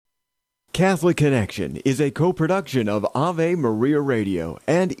Catholic Connection is a co-production of Ave Maria Radio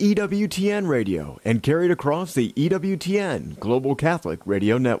and EWTN Radio and carried across the EWTN Global Catholic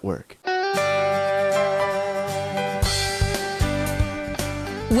Radio Network.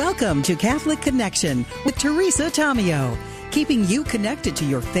 Welcome to Catholic Connection with Teresa Tomeo, keeping you connected to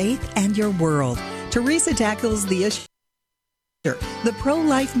your faith and your world. Teresa tackles the issue, the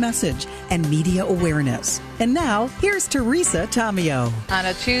pro-life message, and media awareness. And now, here's Teresa Tomeo. On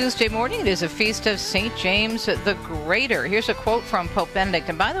a Tuesday morning, it is a feast of St. James the Greater. Here's a quote from Pope Benedict.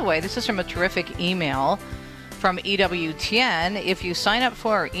 And by the way, this is from a terrific email from EWTN. If you sign up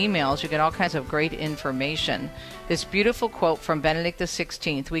for our emails, you get all kinds of great information. This beautiful quote from Benedict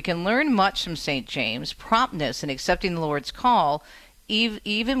XVI. We can learn much from St. James, promptness in accepting the Lord's call,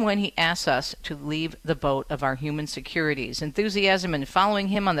 even when he asks us to leave the boat of our human securities, enthusiasm in following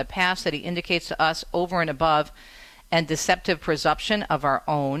him on the paths that he indicates to us over and above, and deceptive presumption of our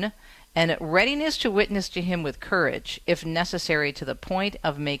own, and readiness to witness to him with courage, if necessary, to the point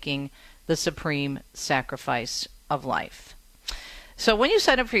of making the supreme sacrifice of life. So when you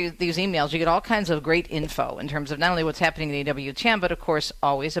sign up for these emails, you get all kinds of great info in terms of not only what's happening in EWTN, but of course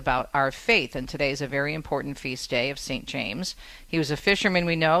always about our faith. And today is a very important feast day of St. James. He was a fisherman,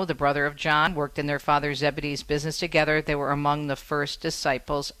 we know, the brother of John, worked in their father Zebedee's business together. They were among the first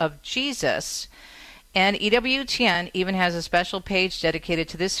disciples of Jesus. And EWTN even has a special page dedicated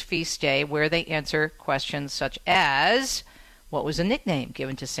to this feast day where they answer questions such as, what was a nickname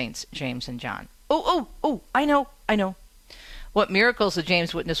given to Saints James and John? I know. What miracles did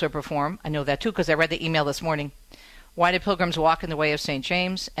James witness or perform? I know that too because I read the email this morning. Why did pilgrims walk in the way of St.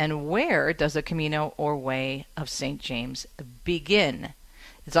 James? And where does the Camino or way of St. James begin?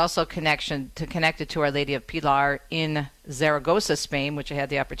 It's also connected to Our Lady of Pilar in Zaragoza, Spain, which I had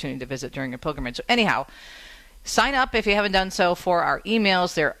the opportunity to visit during a pilgrimage. So anyhow, sign up if you haven't done so for our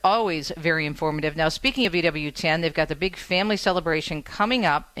emails. They're always very informative. Now, speaking of EWTN, they've got the big family celebration coming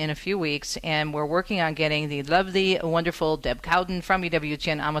up in a few weeks, and we're working on getting the lovely, wonderful Deb Cowden from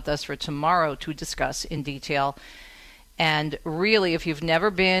EWTN on with us for tomorrow to discuss in detail. And really, if you've never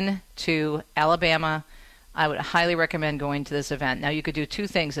been to Alabama, I would highly recommend going to this event. Now, you could do two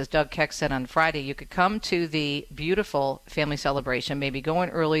things, as Doug Keck said on Friday. You could come to the beautiful family celebration, maybe go in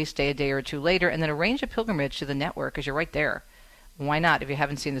early, stay a day or two later, and then arrange a pilgrimage to the network because you're right there. Why not if you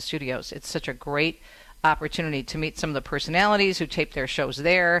haven't seen the studios? It's such a great opportunity to meet some of the personalities who tape their shows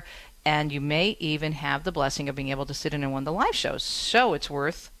there, and you may even have the blessing of being able to sit in on one of the live shows. So it's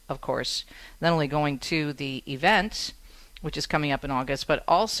worth, of course, not only going to the event, which is coming up in August, but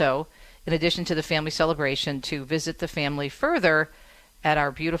also, in addition to the family celebration, to visit the family further at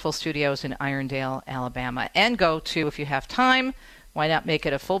our beautiful studios in Irondale, Alabama. And go to, if you have time, why not make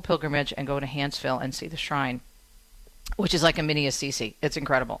it a full pilgrimage and go to Hansville and see the shrine, which is like a mini Assisi. It's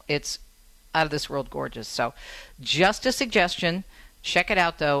incredible. It's out of this world gorgeous. So just a suggestion. Check it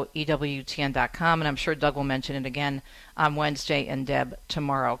out, though, EWTN.com, and I'm sure Doug will mention it again on Wednesday and Deb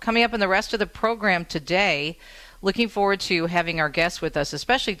tomorrow. Coming up in the rest of the program today, looking forward to having our guests with us,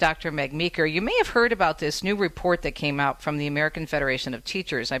 especially Dr. Meg Meeker. You may have heard about this new report that came out from the American Federation of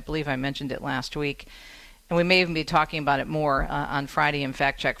Teachers. I believe I mentioned it last week, and we may even be talking about it more on Friday in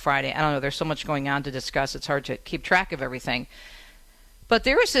Fact Check Friday. I don't know. There's so much going on to discuss. It's hard to keep track of everything. But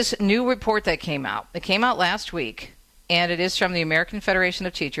there is this new report that came out. It came out last week, and it is from the American Federation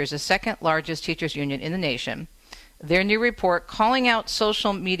of Teachers, the second largest teachers union in the nation. Their new report calling out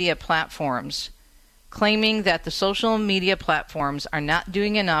social media platforms, claiming that the social media platforms are not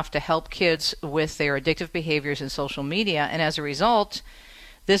doing enough to help kids with their addictive behaviors in social media, and as a result,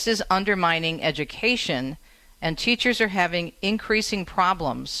 this is undermining education, and teachers are having increasing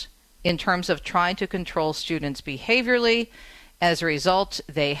problems in terms of trying to control students behaviorally. As a result,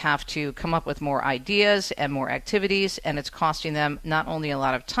 they have to come up with more ideas and more activities, and it's costing them not only a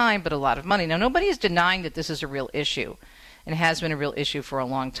lot of time, but a lot of money. Now, nobody is denying that this is a real issue, and has been a real issue for a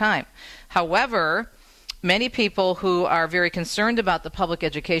long time. However, many people who are very concerned about the public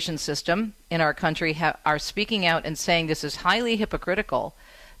education system in our country are speaking out and saying this is highly hypocritical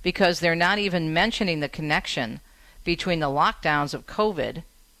because they're not even mentioning the connection between the lockdowns of COVID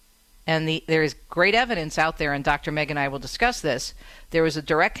and there is great evidence out there, and Dr. Meg and I will discuss this. There was a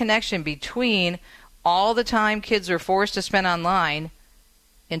direct connection between all the time kids are forced to spend online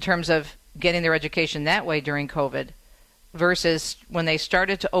in terms of getting their education that way during COVID versus when they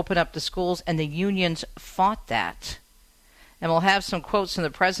started to open up the schools and the unions fought that. And we'll have some quotes from the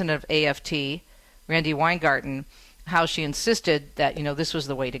president of AFT, Randy Weingarten, how she insisted that, this was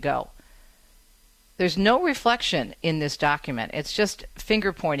the way to go. There's no reflection in this document. It's just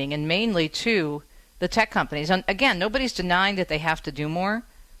finger pointing, and mainly to the tech companies. And again, nobody's denying that they have to do more,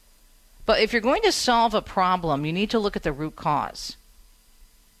 But if you're going to solve a problem, you need to look at the root cause.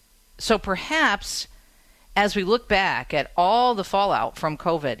 So perhaps as we look back at all the fallout from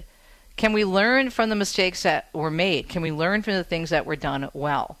COVID, can we learn from the mistakes that were made? Can we learn from the things that were done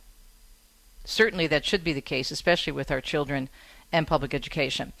well? Certainly that should be the case, especially with our children and public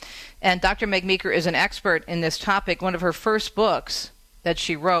education. And Dr. Meg Meeker is an expert in this topic. One of her first books that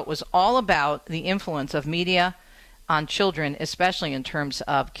she wrote was all about the influence of media on children, especially in terms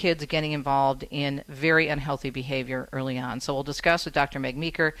of kids getting involved in very unhealthy behavior early on. So we'll discuss with Dr. Meg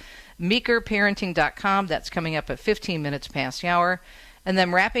Meeker, meekerparenting.com. That's coming up at 15 minutes past the hour. And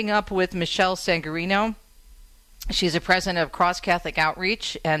then wrapping up with Michelle Sangarino. She's the president of Cross Catholic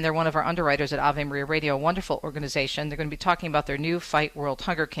Outreach, and they're one of our underwriters at Ave Maria Radio, a wonderful organization. They're going to be talking about their new Fight World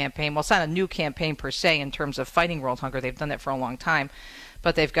Hunger campaign. Well, it's not a new campaign per se in terms of fighting world hunger. They've done that for a long time.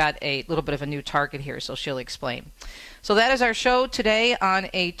 But they've got a little bit of a new target here, so she'll explain. So that is our show today on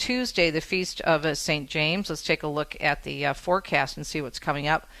a Tuesday, the Feast of St. James. Let's take a look at the forecast and see what's coming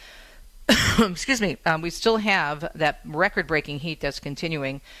up. Excuse me. We still have that record-breaking heat that's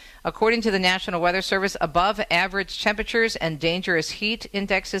continuing. According to the National Weather Service, above average temperatures and dangerous heat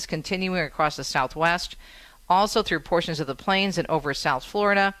indexes continuing across the southwest, also through portions of the plains and over South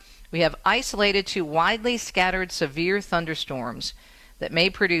Florida. We have isolated to widely scattered severe thunderstorms that may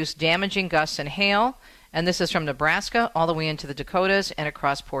produce damaging gusts and hail, and this is from Nebraska all the way into the Dakotas and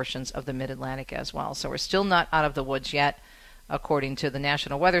across portions of the Mid-Atlantic as well. So we're still not out of the woods yet, according to the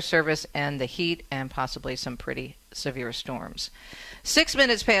National Weather Service, and the heat and possibly some pretty severe storms. 6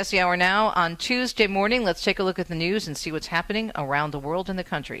 minutes past the hour now on Tuesday morning. Let's take a look at the news and see what's happening around the world and the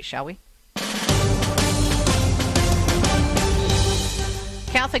country, shall we?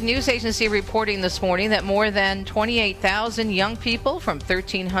 Catholic News Agency reporting this morning that more than 28,000 young people from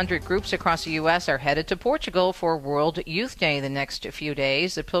 1,300 groups across the U.S. are headed to Portugal for World Youth Day the next few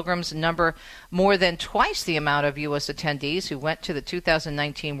days. The pilgrims number more than twice the amount of U.S. attendees who went to the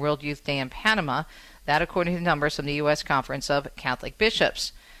 2019 World Youth Day in Panama. That according to numbers from the U.S. Conference of Catholic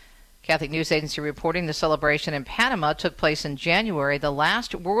Bishops. Catholic News Agency reporting the celebration in Panama took place in January. The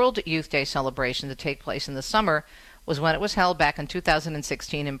last World Youth Day celebration to take place in the summer was when it was held back in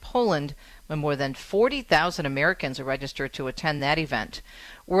 2016 in Poland, when more than 40,000 Americans are registered to attend that event.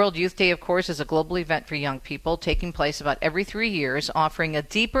 World Youth Day, of course, is a global event for young people taking place about every 3 years, offering a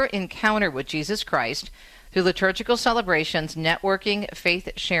deeper encounter with Jesus Christ through liturgical celebrations, networking,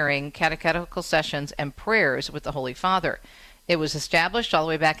 faith-sharing, catechetical sessions, and prayers with the Holy Father. It was established all the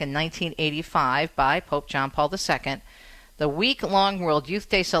way back in 1985 by Pope John Paul II. The week-long World Youth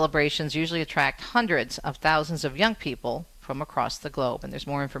Day celebrations usually attract hundreds of thousands of young people from across the globe. And there's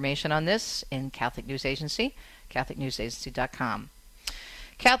more information on this in Catholic News Agency, catholicnewsagency.com.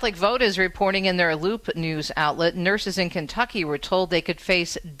 Catholic Vote is reporting in their Loop news outlet, nurses in Kentucky were told they could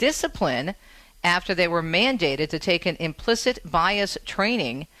face discipline after they were mandated to take an implicit bias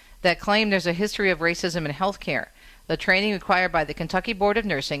training that claimed there's a history of racism in healthcare. The training required by the Kentucky Board of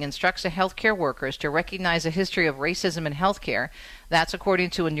Nursing instructs the healthcare workers to recognize a history of racism in healthcare. That's according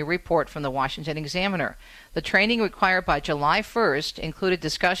to a new report from the Washington Examiner. The training required by July 1st included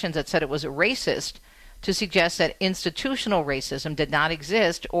discussions that said it was racist to suggest that institutional racism did not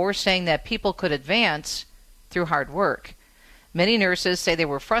exist, or saying that people could advance through hard work. Many nurses say they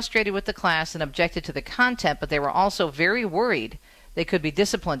were frustrated with the class and objected to the content, but they were also very worried they could be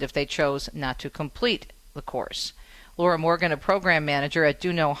disciplined if they chose not to complete the course. Laura Morgan, a program manager at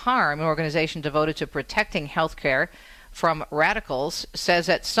Do No Harm, an organization devoted to protecting healthcare from radicals, says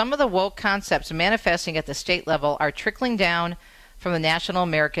that some of the woke concepts manifesting at the state level are trickling down from the National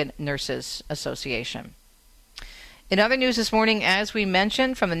American Nurses Association. In other news this morning, as we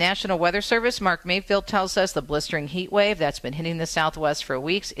mentioned, from the National Weather Service, Mark Mayfield tells us the blistering heat wave that's been hitting the Southwest for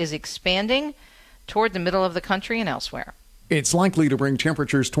weeks is expanding toward the middle of the country and elsewhere. It's likely to bring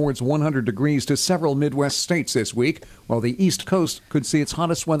temperatures towards 100 degrees to several Midwest states this week, while the East Coast could see its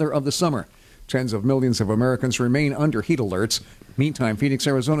hottest weather of the summer. Tens of millions of Americans remain under heat alerts. Meantime, Phoenix,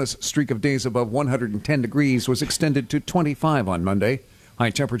 Arizona's streak of days above 110 degrees was extended to 25 on Monday.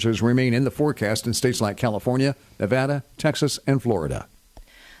 High temperatures remain in the forecast in states like California, Nevada, Texas, and Florida.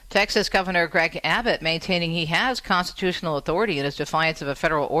 Texas Governor Greg Abbott maintaining he has constitutional authority in his defiance of a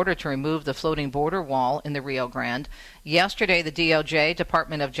federal order to remove the floating border wall in the Rio Grande. Yesterday, the DOJ,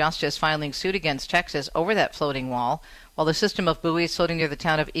 Department of Justice, filing suit against Texas over that floating wall, while the system of buoys floating near the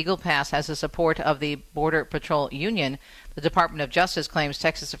town of Eagle Pass has the support of the Border Patrol Union. The Department of Justice claims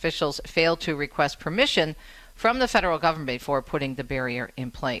Texas officials failed to request permission from the federal government before putting the barrier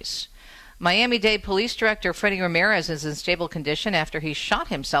in place. Miami-Dade Police Director Freddie Ramirez is in stable condition after he shot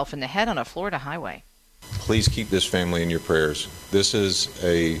himself in the head on a Florida highway. Please keep this family in your prayers. This is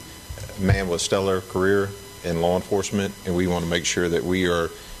a man with a stellar career in law enforcement, and we want to make sure that we are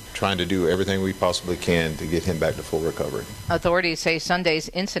trying to do everything we possibly can to get him back to full recovery. Authorities say Sunday's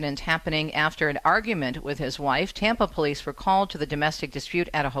incident happening after an argument with his wife. Tampa police were called to the domestic dispute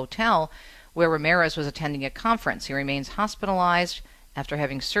at a hotel where Ramirez was attending a conference. He remains hospitalized after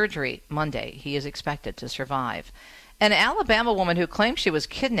having surgery Monday. He is expected to survive. An Alabama woman who claims she was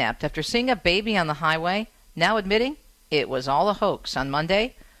kidnapped after seeing a baby on the highway, now admitting it was all a hoax. On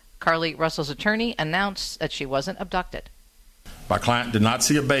Monday, Carly Russell's attorney announced that she wasn't abducted. My client did not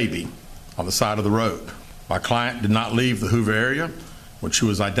see a baby on the side of the road. My client did not leave the Hoover area when she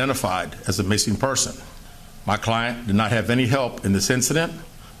was identified as a missing person. My client did not have any help in this incident.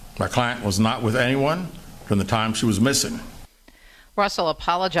 My client was not with anyone from the time she was missing. Russell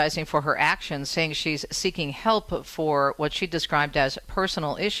apologizing for her actions, saying she's seeking help for what she described as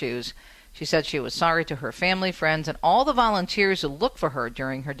personal issues. She said she was sorry to her family, friends, and all the volunteers who looked for her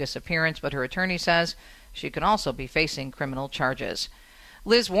during her disappearance, but her attorney says she could also be facing criminal charges.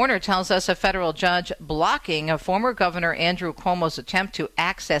 Liz Warner tells us a federal judge blocking a former Governor Andrew Cuomo's attempt to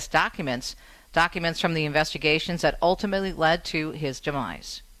access documents from the investigations that ultimately led to his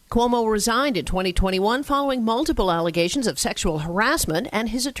demise. Cuomo resigned in 2021 following multiple allegations of sexual harassment, and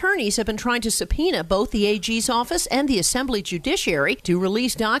his attorneys have been trying to subpoena both the AG's office and the Assembly Judiciary to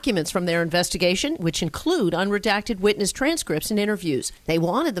release documents from their investigation, which include unredacted witness transcripts and interviews. They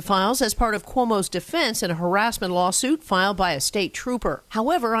wanted the files as part of Cuomo's defense in a harassment lawsuit filed by a state trooper.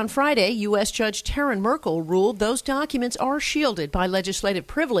 However, on Friday, U.S. Judge Taryn Merkel ruled those documents are shielded by legislative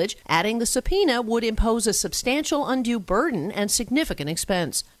privilege, adding the subpoena would impose a substantial undue burden and significant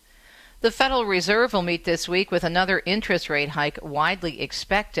expense. The Federal Reserve will meet this week with another interest rate hike widely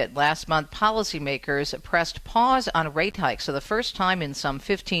expected. Last month, policymakers pressed pause on rate hikes for the first time in some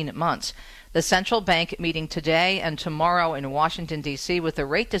 15 months. The central bank meeting today and tomorrow in Washington, D.C., with the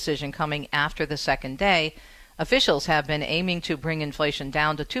rate decision coming after the second day. Officials have been aiming to bring inflation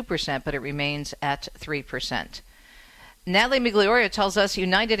down to 2%, but it remains at 3%. Natalie Miglioria tells us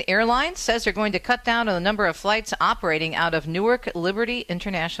United Airlines says they're going to cut down on the number of flights operating out of Newark Liberty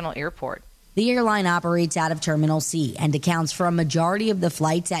International Airport. The airline operates out of Terminal C and accounts for a majority of the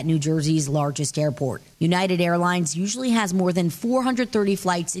flights at New Jersey's largest airport. United Airlines usually has more than 430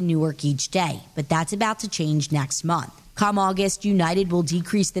 flights in Newark each day, but that's about to change next month. Come August, United will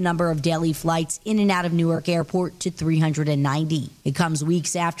decrease the number of daily flights in and out of Newark Airport to 390. It comes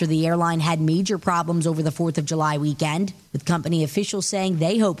weeks after the airline had major problems over the 4th of July weekend, with company officials saying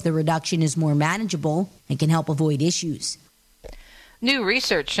they hope the reduction is more manageable and can help avoid issues. New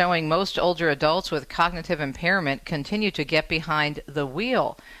research showing most older adults with cognitive impairment continue to get behind the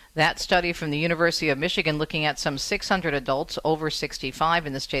wheel. That study from the University of Michigan looking at some 600 adults over 65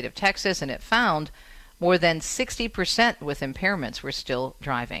 in the state of Texas, and it found more than 60% with impairments were still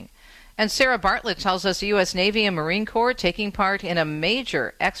driving. And Sarah Bartlett tells us the U.S. Navy and Marine Corps taking part in a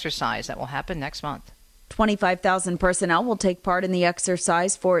major exercise that will happen next month. 25,000 personnel will take part in the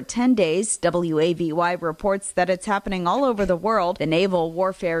exercise for 10 days. WAVY reports that it's happening all over the world. The Naval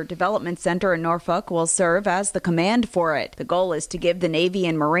Warfare Development Center in Norfolk will serve as the command for it. The goal is to give the Navy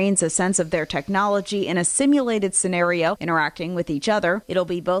and Marines a sense of their technology in a simulated scenario, interacting with each other. It'll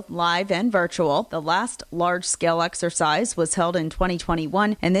be both live and virtual. The last large-scale exercise was held in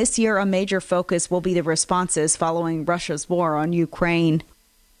 2021, and this year a major focus will be the responses following Russia's war on Ukraine.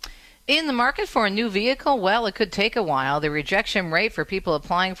 In the market for a new vehicle, well, it could take a while. The rejection rate for people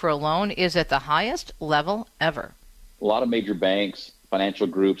applying for a loan is at the highest level ever. A lot of major banks, financial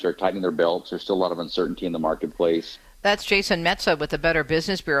groups are tightening their belts. There's still a lot of uncertainty in the marketplace. That's Jason Metza with the Better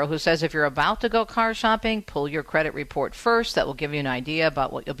Business Bureau, who says if you're about to go car shopping, pull your credit report first. That will give you an idea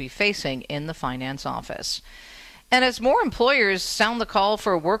about what you'll be facing in the finance office. And as more employers sound the call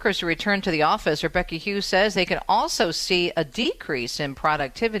for workers to return to the office, Rebecca Hughes says they can also see a decrease in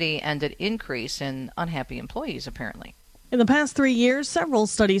productivity and an increase in unhappy employees, apparently. In the past 3 years, several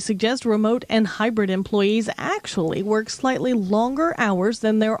studies suggest remote and hybrid employees actually work slightly longer hours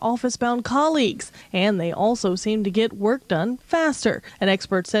than their office-bound colleagues, and they also seem to get work done faster. An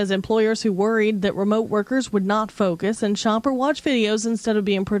expert says employers who worried that remote workers would not focus and shop or watch videos instead of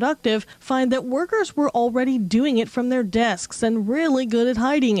being productive find that workers were already doing it from their desks and really good at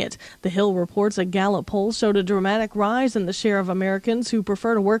hiding it. The Hill reports a Gallup poll showed a dramatic rise in the share of Americans who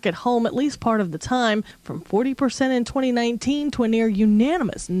prefer to work at home at least part of the time, from 40% in 2019 to a near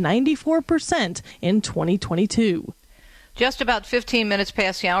unanimous 94% in 2022. Just about 15 minutes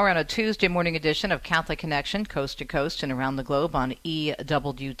past the hour on a Tuesday morning edition of Catholic Connection, coast to coast and around the globe on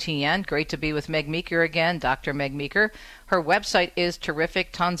EWTN. Great to be with Meg Meeker again, Dr. Meg Meeker. Her website is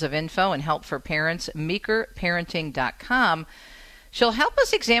terrific, tons of info and help for parents, meekerparenting.com. She'll help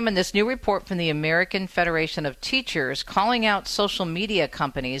us examine this new report from the American Federation of Teachers calling out social media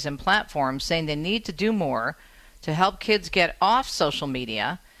companies and platforms saying they need to do more to help kids get off social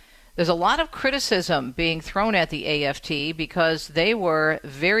media. There's a lot of criticism being thrown at the AFT because they were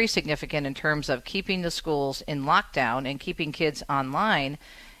very significant in terms of keeping the schools in lockdown and keeping kids online.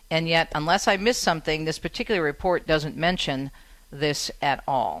 And yet, unless I missed something, this particular report doesn't mention this at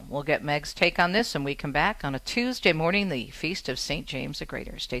all. We'll get Meg's take on this when we come back on a Tuesday morning, the Feast of St. James the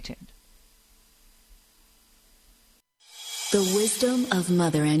Greater. Stay tuned. The wisdom of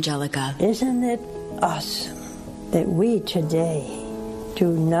Mother Angelica. Isn't it awesome that we today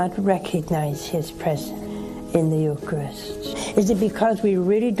do not recognize his presence in the Eucharist? Is it because we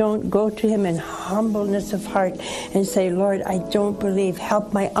really don't go to him in humbleness of heart and say, Lord, I don't believe,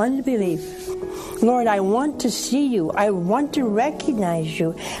 help my unbelief. Lord, I want to see you. I want to recognize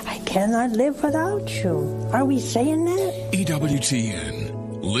you. I cannot live without you. Are we saying that?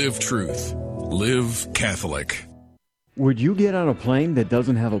 EWTN. Live truth. Live Catholic. Would you get on a plane that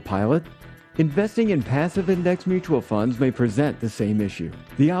doesn't have a pilot? Investing in passive index mutual funds may present the same issue.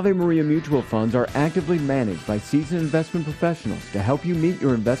 The Ave Maria mutual funds are actively managed by seasoned investment professionals to help you meet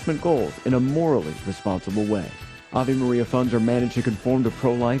your investment goals in a morally responsible way. Ave Maria funds are managed to conform to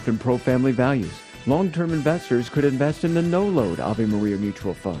pro-life and pro-family values. Long-term investors could invest in the no-load Ave Maria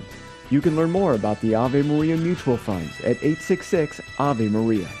mutual funds. You can learn more about the Ave Maria mutual funds at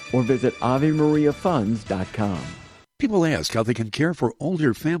 866-AVE-MARIA or visit AveMariaFunds.com. People ask how they can care for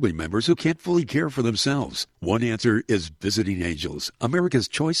older family members who can't fully care for themselves. One answer is Visiting Angels, America's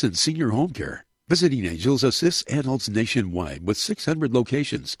choice in senior home care. Visiting Angels assists adults nationwide with 600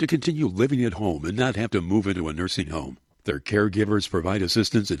 locations to continue living at home and not have to move into a nursing home. Their caregivers provide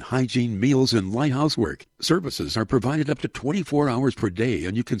assistance in hygiene, meals, and light housework. Services are provided up to 24 hours per day,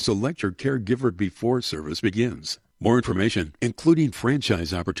 and you can select your caregiver before service begins. More information, including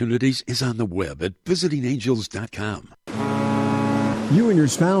franchise opportunities, is on the web at visitingangels.com. You and your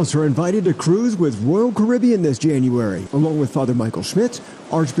spouse are invited to cruise with Royal Caribbean this January, along with Father Michael Schmitz,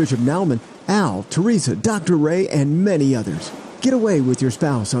 Archbishop Naumann, Al, Teresa, Dr. Ray, and many others. Get away with your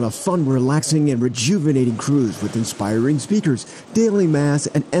spouse on a fun, relaxing, and rejuvenating cruise with inspiring speakers, daily mass,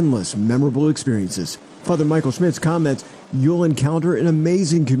 and endless memorable experiences. Father Michael Schmitz comments, you'll encounter an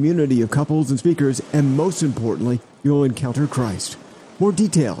amazing community of couples and speakers, and most importantly, you'll encounter Christ. More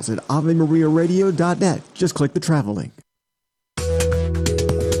details at AveMariaRadio.net. Just click the travel link.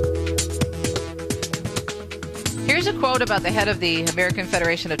 Here's a quote about the head of the American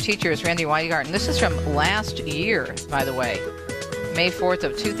Federation of Teachers, Randy Weingarten. This is from last year, by the way. May 4th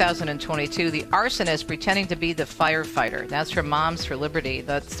of 2022, the arsonist pretending to be the firefighter. That's from Moms for Liberty.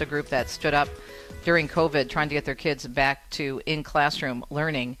 That's the group that stood up during COVID, trying to get their kids back to in-classroom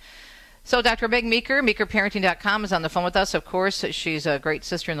learning. So Dr. Meg Meeker, MeekerParenting.com, is on the phone with us. Of course, she's a great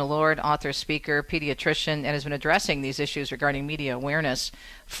sister in the Lord, author, speaker, pediatrician, and has been addressing these issues regarding media awareness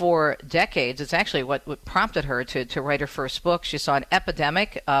for decades. It's actually what prompted her to write her first book. She saw an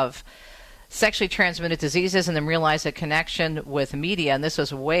epidemic of sexually transmitted diseases and then realized a connection with media. And this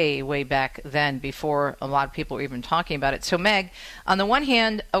was way, way back then, before a lot of people were even talking about it. So, Meg, on the one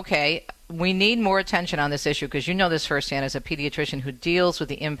hand, okay, we need more attention on this issue because you know this firsthand as a pediatrician who deals with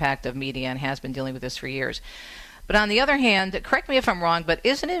the impact of media and has been dealing with this for years. But on the other hand, correct me if I'm wrong, but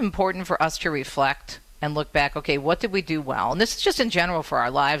isn't it important for us to reflect and look back, okay, what did we do well? And this is just in general for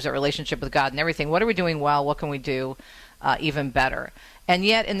our lives, our relationship with God and everything. What are we doing well? What can we do even better? And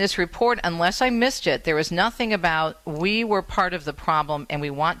yet in this report, unless I missed it, there was nothing about we were part of the problem and we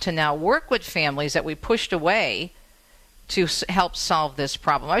want to now work with families that we pushed away to help solve this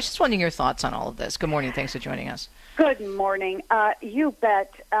problem. I was just wondering your thoughts on all of this. Good morning. Thanks for joining us. Good morning. You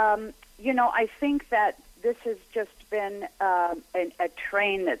bet. I think that this has just been a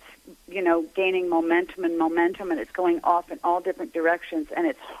train that's, gaining momentum, and it's going off in all different directions, and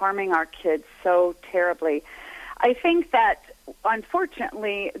it's harming our kids so terribly. I think that,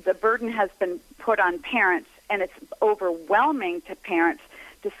 unfortunately, the burden has been put on parents, and it's overwhelming to parents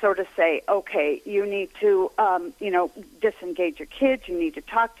to sort of say, okay, you need to, disengage your kids, you need to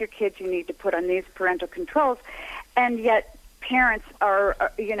talk to your kids, you need to put on these parental controls, and yet parents are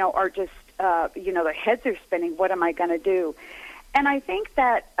just, their heads are spinning, what am I going to do? And I think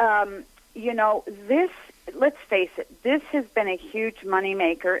that, this, let's face it, this has been a huge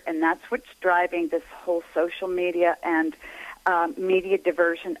moneymaker, and that's what's driving this whole social media and media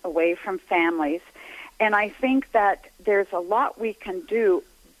diversion away from families. And I think that there's a lot we can do,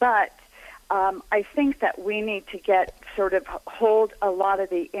 but I think that we need to hold a lot of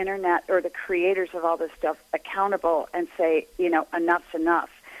the internet or the creators of all this stuff accountable and say, enough's enough.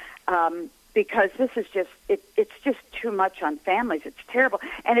 because this is just it's just too much on families. It's terrible,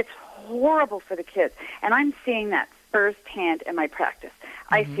 and it's horrible for the kids. And I'm seeing that firsthand in my practice.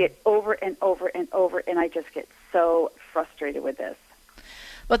 I see it over and over and over, and I just get so frustrated with this.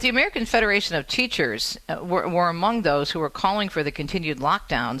 But the American Federation of Teachers were among those who were calling for the continued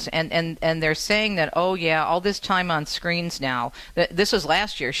lockdowns, and they're saying that, oh, yeah, all this time on screens now. This was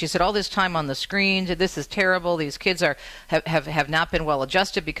last year. She said, all this time on the screens, this is terrible. These kids have not been well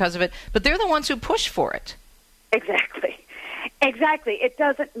adjusted because of it. But they're the ones who push for it. Exactly. It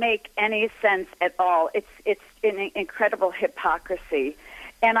doesn't make any sense at all. It's an incredible hypocrisy.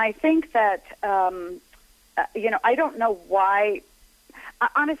 And I think that, I don't know why.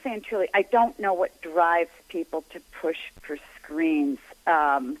 Honestly and truly, I don't know what drives people to push for screens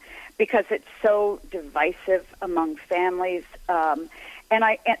because it's so divisive among families. And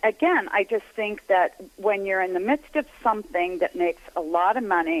I just think that when you're in the midst of something that makes a lot of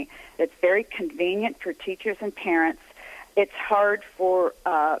money, that's very convenient for teachers and parents, it's hard for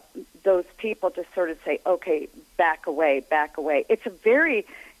those people to sort of say, okay, back away. It's a very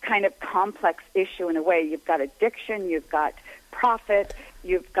kind of complex issue in a way. You've got addiction, you've got profit,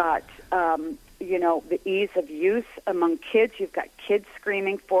 you've got the ease of use among kids. You've got kids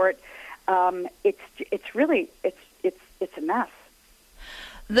screaming for it. It's really a mess.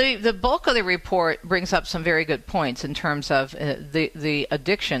 The bulk of the report brings up some very good points in terms of the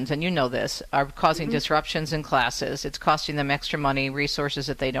addictions, and you know this, are causing disruptions in classes. It's costing them extra money, resources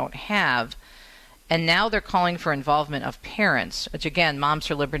that they don't have. And now they're calling for involvement of parents, which again, Moms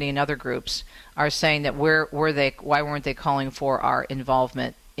for Liberty and other groups are saying that why weren't they calling for our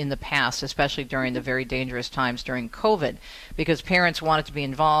involvement in the past, especially during the very dangerous times during COVID, because parents wanted to be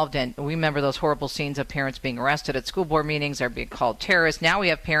involved, and we remember those horrible scenes of parents being arrested at school board meetings, are being called terrorists. Now we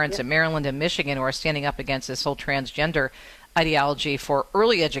have parents in Maryland and Michigan who are standing up against this whole transgender ideology for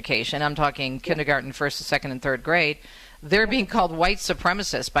early education. I'm talking kindergarten, first, second, and third grade. They're being called white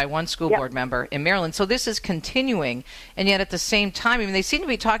supremacists by one school board member in Maryland. So this is continuing, and yet at the same time, I mean, they seem to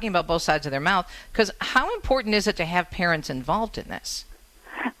be talking about both sides of their mouth, because how important is it to have parents involved in this?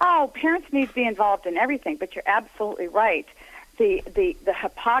 Oh, parents need to be involved in everything, but you're absolutely right. The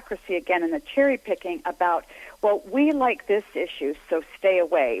hypocrisy, again, and the cherry picking about, well, we like this issue, so stay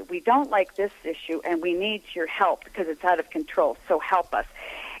away. We don't like this issue, and we need your help because it's out of control, so help us.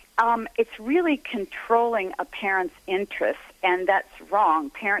 It's really controlling a parent's interests, and that's wrong.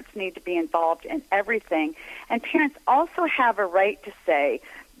 Parents need to be involved in everything, and parents also have a right to say,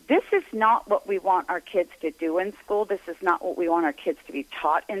 this is not what we want our kids to do in school. This is not what we want our kids to be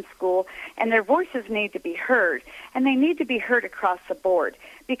taught in school, and their voices need to be heard, and they need to be heard across the board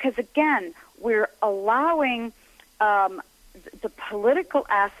because, again, we're allowing the political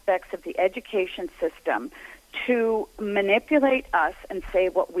aspects of the education system to manipulate us and say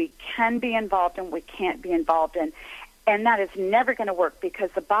what we can be involved in, we can't be involved in. And that is never going to work because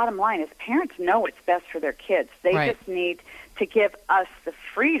the bottom line is parents know what's best for their kids. They just need to give us the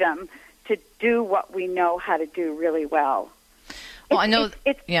freedom to do what we know how to do really well. Well, I know.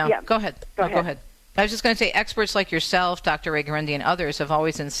 Go ahead. Go ahead. I was just going to say, experts like yourself, Dr. Ray Guarendi, and others have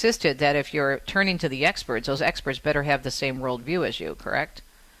always insisted that if you're turning to the experts, those experts better have the same worldview as you, correct?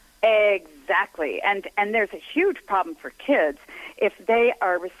 Exactly. And there's a huge problem for kids if they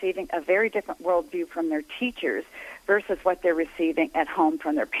are receiving a very different worldview from their teachers versus what they're receiving at home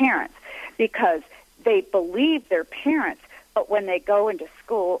from their parents, because they believe their parents, but when they go into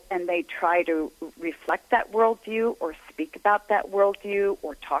school and they try to reflect that worldview or speak about that worldview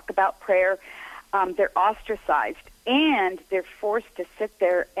or talk about prayer, they're ostracized and they're forced to sit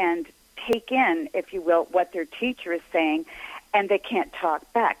there and take in, if you will, what their teacher is saying, and they can't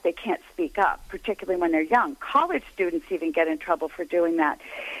talk back. They can't speak up, particularly when they're young. College students even get in trouble for doing that.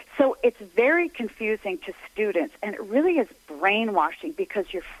 So it's very confusing to students, and it really is brainwashing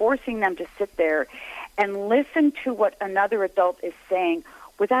because you're forcing them to sit there and listen to what another adult is saying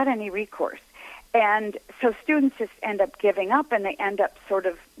without any recourse. And so students just end up giving up, and they end up sort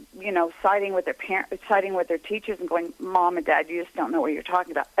of, siding with their parents, siding with their teachers, and going, "Mom and Dad, you just don't know what you're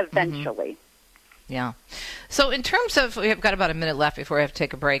talking about." Eventually. Yeah. So in terms of, we have got about a minute left before I have to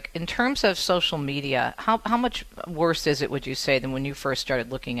take a break. In terms of social media, how much worse is it, would you say, than when you first started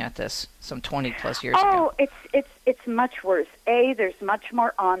looking at this some 20 plus years ago? Oh, it's much worse. A, there's much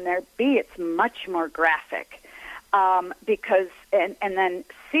more on there. B, it's much more graphic. Because and then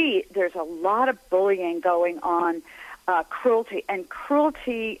C, there's a lot of bullying going on, cruelty and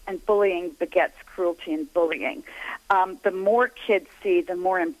bullying begets cruelty and bullying. The more kids see, the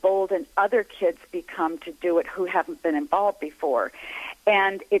more emboldened other kids become to do it who haven't been involved before.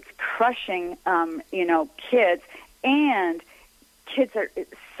 And it's crushing, kids. And kids are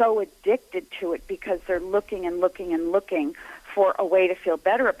so addicted to it because they're looking and looking and looking for a way to feel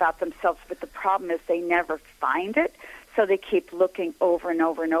better about themselves. But the problem is they never find it, so they keep looking over and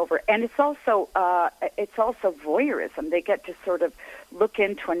over and over. And it's also voyeurism. They get to sort of look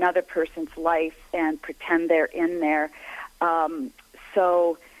into another person's life and pretend they're in there.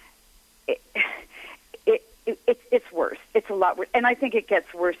 So it's worse. It's a lot worse. And I think it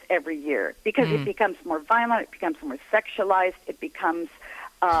gets worse every year because it becomes more violent, it becomes more sexualized, it becomes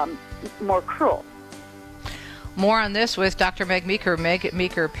more cruel. More on this with Dr. Meg Meeker,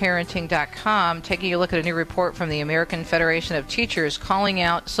 megmeekerparenting.com, taking a look at a new report from the American Federation of Teachers calling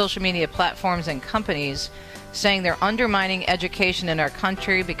out social media platforms and companies, saying they're undermining education in our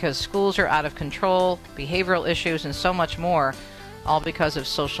country because schools are out of control, behavioral issues, and so much more, all because of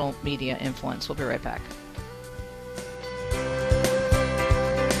social media influence. We'll be right back.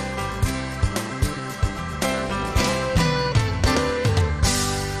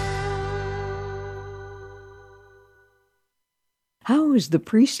 How is the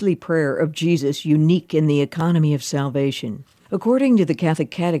priestly prayer of Jesus unique in the economy of salvation? According to the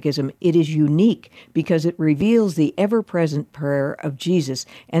Catholic Catechism, it is unique because it reveals the ever-present prayer of Jesus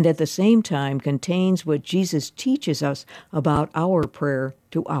and at the same time contains what Jesus teaches us about our prayer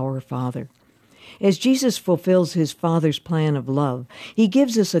to our Father. As Jesus fulfills his Father's plan of love, he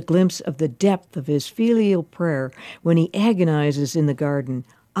gives us a glimpse of the depth of his filial prayer when he agonizes in the garden,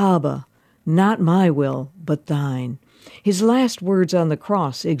 "Abba, not my will, but thine." His last words on the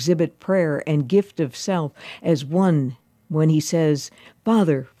cross exhibit prayer and gift of self as one when he says,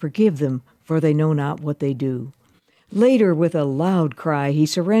 "Father, forgive them, for they know not what they do." Later, with a loud cry, he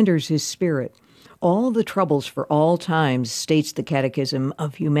surrenders his spirit. All the troubles for all times, states the Catechism,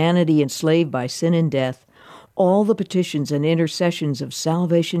 of humanity enslaved by sin and death, all the petitions and intercessions of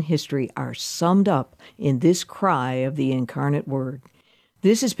salvation history are summed up in this cry of the incarnate Word.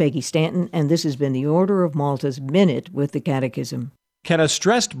 This is Peggy Stanton, and this has been the Order of Malta's Minute with the Catechism. Can a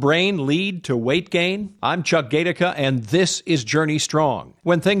stressed brain lead to weight gain? I'm Chuck Gatica, and this is Journey Strong.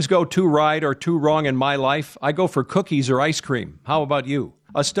 When things go too right or too wrong in my life, I go for cookies or ice cream. How about you?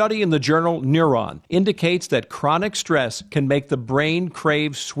 A study in the journal Neuron indicates that chronic stress can make the brain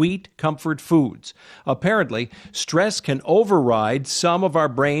crave sweet comfort foods. Apparently, stress can override some of our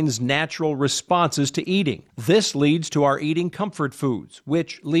brain's natural responses to eating. This leads to our eating comfort foods,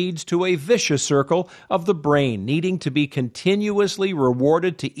 which leads to a vicious circle of the brain needing to be continuously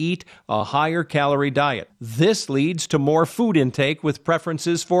rewarded to eat a higher calorie diet. This leads to more food intake with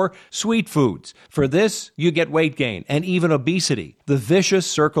preferences for sweet foods. For this, you get weight gain and even obesity. The vicious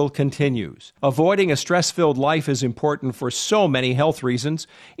circle continues. Avoiding a stress-filled life is important for so many health reasons.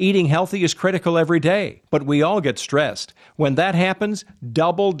 Eating healthy is critical every day, but we all get stressed. When that happens,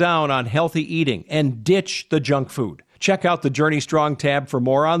 double down on healthy eating and ditch the junk food. Check out the Journey Strong tab for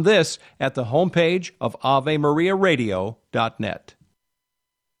more on this at the homepage of AveMariaRadio.net.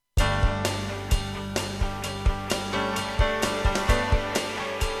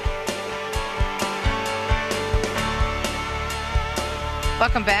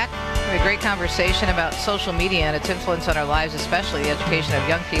 Welcome back. We have a great conversation about social media and its influence on our lives, especially the education of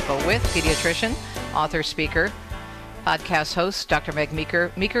young people, with pediatrician, author, speaker, podcast host, Dr. Meg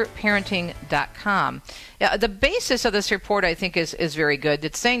Meeker, megmeekerparenting.com. Yeah, the basis of this report, I think, is very good.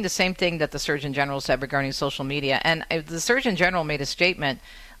 It's saying the same thing that the Surgeon General said regarding social media. And the Surgeon General made a statement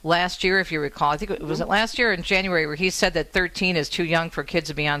last year, if you recall, I think it was last year in January, where he said that 13 is too young for kids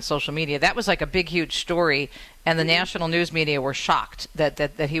to be on social media. That was like a big, huge story, and the national news media were shocked that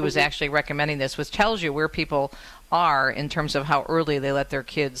he was actually recommending this, which tells you where people are in terms of how early they let their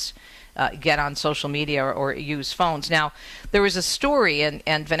kids get on social media or use phones. Now, there was a story,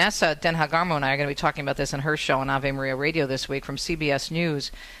 and Vanessa Denhagarmo and I are going to be talking about this on her show on Ave Maria Radio this week from CBS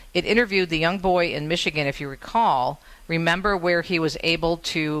News. It interviewed the young boy in Michigan, if you recall. Remember where he was able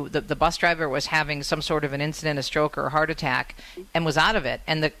to, the bus driver was having some sort of an incident, a stroke or a heart attack, and was out of it,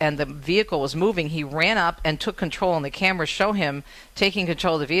 and the vehicle was moving. He ran up and took control, and the cameras show him taking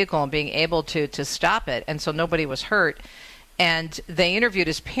control of the vehicle and being able to stop it, and so nobody was hurt. And they interviewed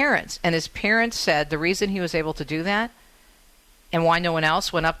his parents, and his parents said the reason he was able to do that and why no one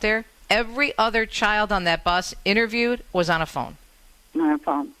else went up there, every other child on that bus interviewed was on a phone. On a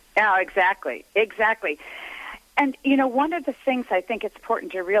phone. Yeah, exactly. And, one of the things I think it's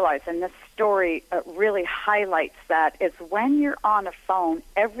important to realize, and this story really highlights that, is when you're on a phone,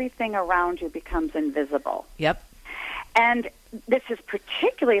 everything around you becomes invisible. Yep. And this is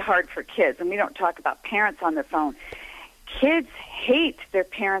particularly hard for kids, and we don't talk about parents on their phone. Kids hate their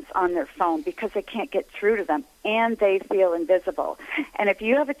parents on their phone because they can't get through to them, and they feel invisible. And if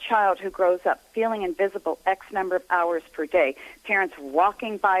you have a child who grows up feeling invisible X number of hours per day, parents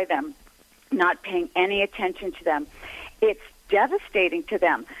walking by them, not paying any attention to them, it's devastating to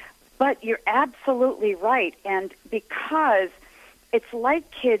them. But you're absolutely right. And because it's like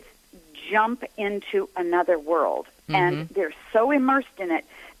kids jump into another world, and they're so immersed in it,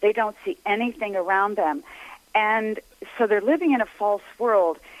 they don't see anything around them. And so they're living in a false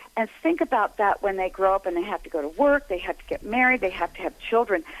world. And think about that when they grow up and they have to go to work, they have to get married, they have to have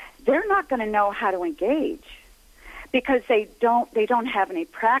children. They're not going to know how to engage because they don't have any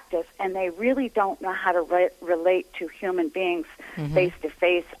practice, and they really don't know how to relate to human beings face to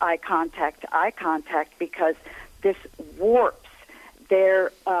face, eye contact, because this warps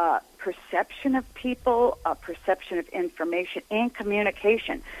their perception of people, perception of information, and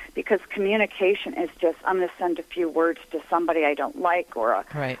communication. Because communication is just, I'm going to send a few words to somebody I don't like, or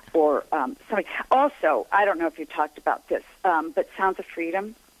somebody. Also, I don't know if you talked about this, but Sounds of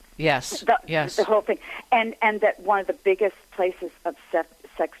Freedom. Yes. Yes. The whole thing, and that one of the biggest places of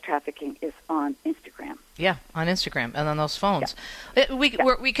sex trafficking is on Instagram. Yeah, on Instagram and on those phones. Yeah. We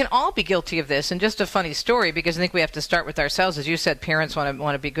can all be guilty of this. And just a funny story, because I think we have to start with ourselves. As you said, parents want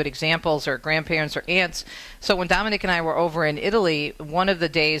to be good examples, or grandparents or aunts. So when Dominic and I were over in Italy, one of the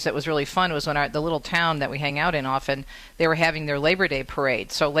days that was really fun was when the little town that we hang out in often, they were having their Labor Day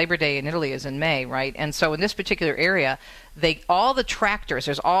parade. So Labor Day in Italy is in May, right? And so in this particular area, all the tractors,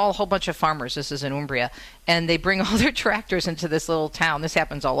 there's a whole bunch of farmers, this is in Umbria, and they bring all their tractors into this little town. This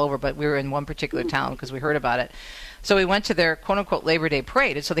happens all over, but we were in one particular town because we heard about it. So we went to their quote-unquote Labor Day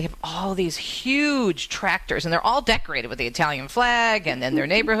parade, and so they have all these huge tractors, and they're all decorated with the Italian flag and then their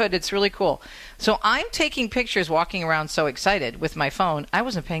neighborhood. It's really cool. So I'm taking pictures, walking around so excited with my phone, I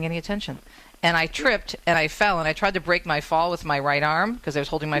wasn't paying any attention. And I tripped, and I fell, and I tried to break my fall with my right arm because I was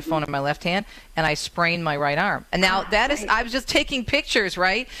holding my phone in my left hand, and I sprained my right arm. And now I was just taking pictures,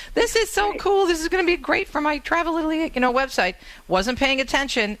 right? This is so cool. This is going to be great for my Travel Italy, website. Wasn't paying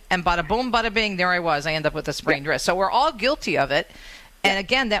attention, and bada boom, bada bing, there I was. I end up with a sprained wrist. So we're all guilty of it. And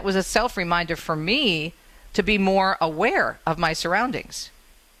again, that was a self-reminder for me to be more aware of my surroundings.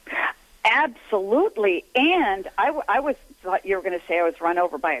 Absolutely. And I thought you were going to say I was run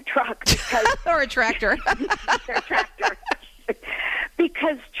over by a truck. Or a tractor.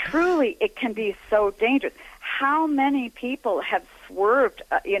 Because truly it can be so dangerous. How many people have swerved,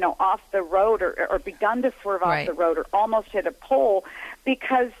 off the road or begun to swerve off the road or almost hit a pole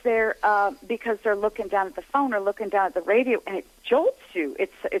because they're looking down at the phone or looking down at the radio, and it jolts you.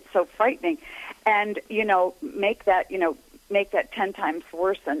 It's so frightening. And, make that 10 times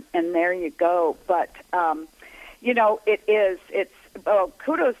worse, and there you go. But,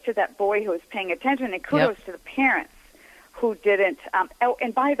 kudos to that boy who was paying attention, and kudos to the parents who didn't.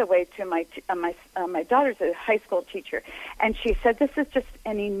 And by the way, to my daughter's a high school teacher, and she said this is just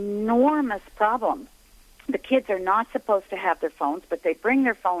an enormous problem. The kids are not supposed to have their phones, but they bring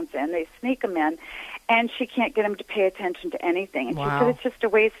their phones in, they sneak them in, and she can't get them to pay attention to anything. And she said it's just a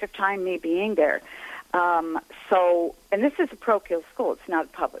waste of time me being there. And this is a parochial school; it's not a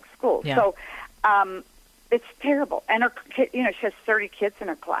public school. Yeah. So, it's terrible. And her kid, she has 30 kids in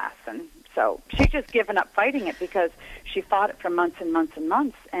her class, and so she's just given up fighting it because she fought it for months and months and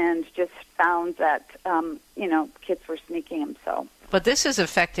months, and just found that kids were sneaking them. So, but this is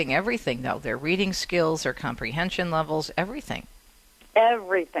affecting everything, though: their reading skills, their comprehension levels, everything.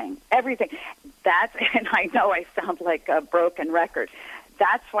 Everything. And I know I sound like a broken record.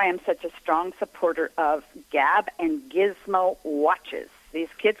 That's why I'm such a strong supporter of Gab and Gizmo watches. These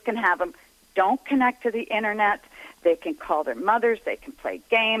kids can have them. Don't connect to the internet. They can call their mothers. They can play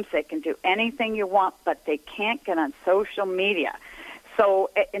games. They can do anything you want, but they can't get on social media.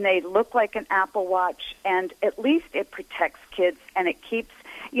 So, and they look like an Apple Watch, and at least it protects kids, and it keeps,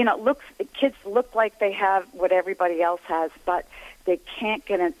 kids look like they have what everybody else has, but they can't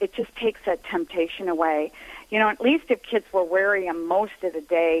get in. It just takes that temptation away. At least if kids were wearing them most of the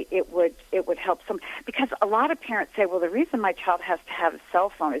day, it would help some. Because a lot of parents say, well, the reason my child has to have a cell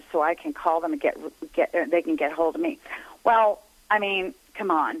phone is so I can call them and they can get hold of me. Well, I mean,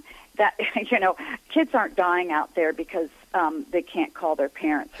 come on. That kids aren't dying out there because they can't call their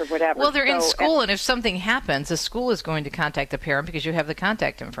parents or whatever. Well, they're in school, and if something happens, the school is going to contact the parent because you have the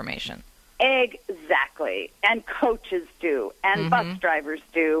contact information. Exactly. And coaches do, and bus drivers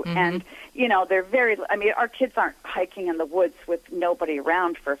do, and, they're our kids aren't hiking in the woods with nobody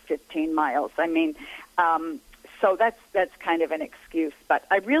around for 15 miles. I mean, So that's kind of an excuse. But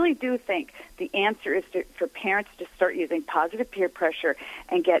I really do think the answer is for parents to start using positive peer pressure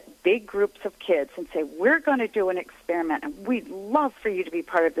and get big groups of kids and say, we're going to do an experiment, and we'd love for you to be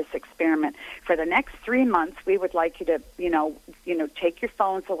part of this experiment. For the next 3 months, we would like you to, take your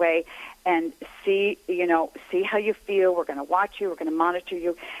phones away and see how you feel. We're going to watch you. We're going to monitor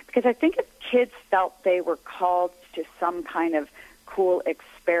you. Because I think if kids felt they were called to some kind of cool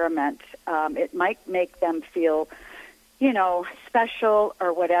experiment, it might make them feel, special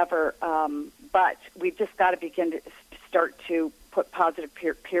or whatever. But we've just got to begin to start to put positive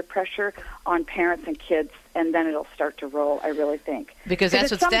peer pressure on parents and kids, and then it'll start to roll, I really think. Because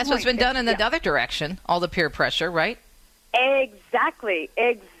that's what's been done in the other direction, all the peer pressure, right? Exactly.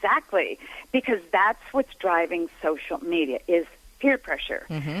 Because that's what's driving social media is peer pressure.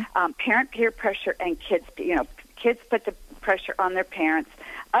 Mm-hmm. Parent peer pressure and kids, kids put the pressure on their parents.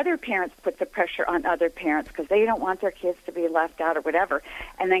 Other parents put the pressure on other parents because they don't want their kids to be left out or whatever.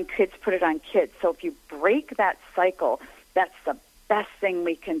 And then kids put it on kids. So if you break that cycle, that's the best thing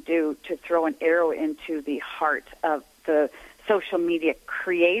we can do to throw an arrow into the heart of the social media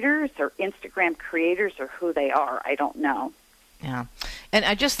creators or Instagram creators or who they are. I don't know. Yeah. And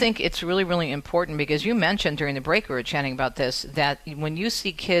I just think it's really, really important because you mentioned during the break we were chatting about this, that when you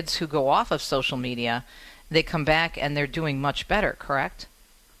see kids who go off of social media, they come back and they're doing much better, correct?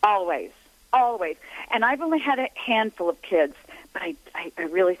 Always. And I've only had a handful of kids, but I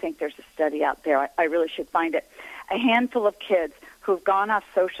really think there's a study out there. I really should find it. A handful of kids who've gone off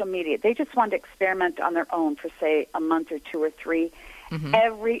social media. They just want to experiment on their own for, say, a month or 2 or 3. Mm-hmm.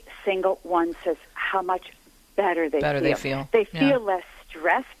 Every single one says how much better they feel. They feel less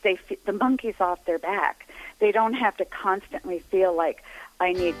stressed. The monkey's off their back. They don't have to constantly feel like,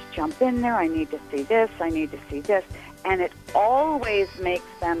 I need to jump in there, I need to see this, I need to see this. And it always makes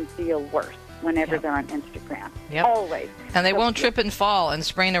them feel worse whenever they're on Instagram. Yep. Always. And they won't trip and fall and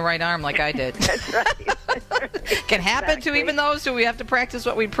sprain a right arm like I did. That's right. Can happen to even those who we have to practice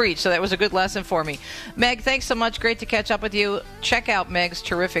what we preach. So that was a good lesson for me. Meg, thanks so much. Great to catch up with you. Check out Meg's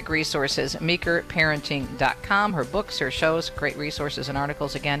terrific resources, meekerparenting.com. Her books, her shows, great resources and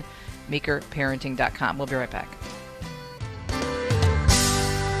articles. Again, meekerparenting.com. We'll be right back.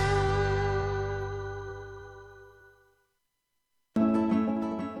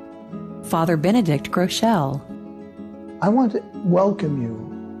 Father Benedict Groeschel. I want to welcome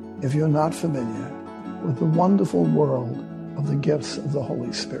you, if you're not familiar, with the wonderful world of the gifts of the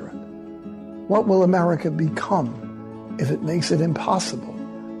Holy Spirit. What will America become if it makes it impossible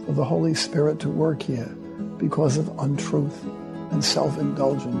for the Holy Spirit to work here because of untruth and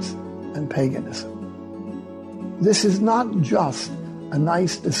self-indulgence and paganism? This is not just a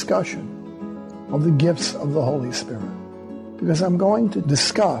nice discussion of the gifts of the Holy Spirit, because I'm going to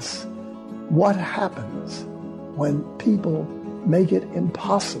discuss what happens when people make it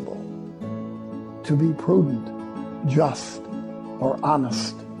impossible to be prudent, just, or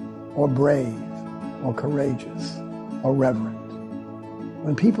honest, or brave, or courageous, or reverent.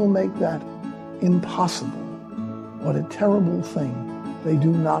 When people make that impossible, what a terrible thing they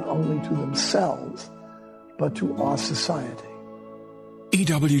do not only to themselves, but to our society.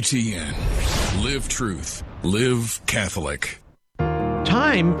 EWTN. Live truth. Live Catholic.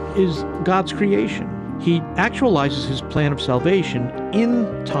 Time is God's creation. He actualizes his plan of salvation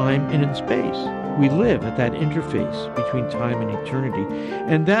in time and in space. We live at that interface between time and eternity,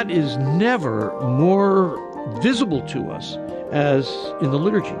 and that is never more visible to us as in the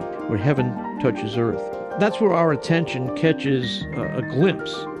liturgy, where heaven touches earth. That's where our attention catches a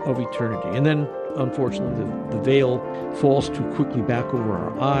glimpse of eternity. And then, unfortunately, the veil falls too quickly back over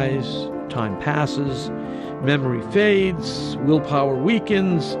our eyes. Time passes. Memory fades, willpower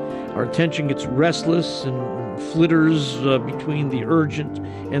weakens, our attention gets restless and flitters between the urgent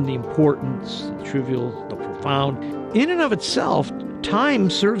and the important, the trivial, the profound. In and of itself, time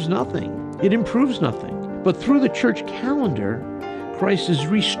serves nothing. It improves nothing. But through the church calendar, Christ is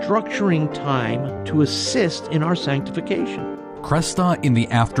restructuring time to assist in our sanctification. Cresta in the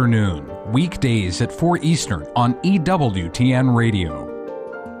afternoon, weekdays at 4 Eastern on EWTN Radio.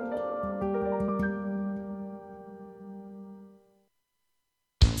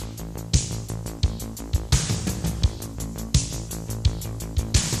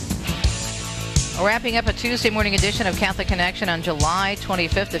 Wrapping up a Tuesday morning edition of Catholic Connection on July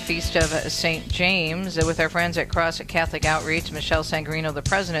 25th, the Feast of St. James, with our friends at Cross Catholic Outreach. Michelle Sangarino, the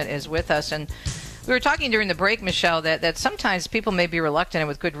president, is with us. And we were talking during the break, Michelle, that sometimes people may be reluctant, and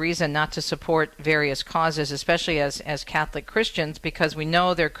with good reason, not to support various causes, especially as Catholic Christians, because we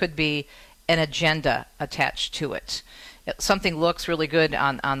know there could be an agenda attached to it. something looks really good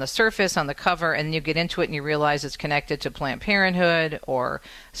on the surface, on the cover, and then you get into it and you realize it's connected to Planned Parenthood or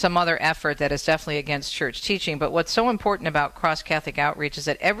some other effort that is definitely against church teaching. But what's so important about Cross Catholic Outreach is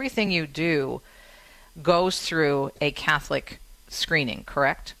that everything you do goes through a Catholic screening,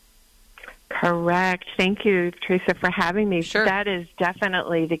 correct? Correct. Thank you, Teresa, for having me. Sure. That is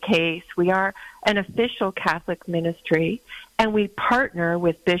definitely the case. We are an official Catholic ministry, and we partner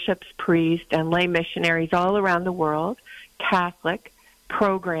with bishops, priests, and lay missionaries all around the world, Catholic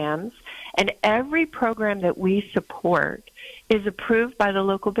programs, and every program that we support is approved by the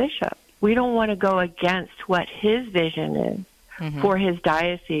local bishop. We don't want to go against what his vision is for his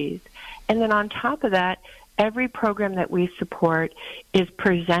diocese. And then on top of that, every program that we support is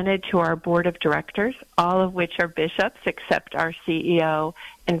presented to our board of directors, all of which are bishops except our CEO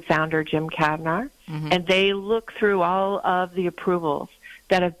and founder, Jim Kavnar. And they look through all of the approvals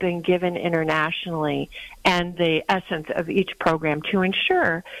that have been given internationally and the essence of each program to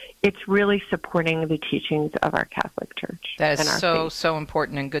ensure it's really supporting the teachings of our Catholic Church. That is so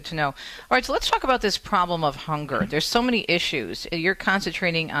important and good to know. All right, so let's talk about this problem of hunger. There's so many issues. You're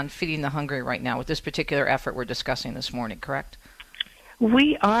concentrating on feeding the hungry right now with this particular effort we're discussing this morning, correct?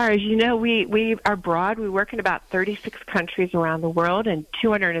 We are. As you know, we are broad. We work in about 36 countries around the world and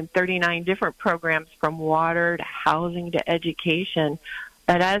 239 different programs from water to housing to education.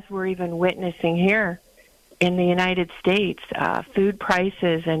 But as we're even witnessing here in the United States, food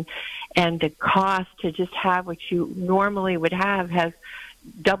prices and the cost to just have what you normally would have has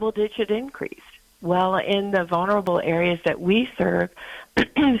double-digit increase. Well, in the vulnerable areas that we serve,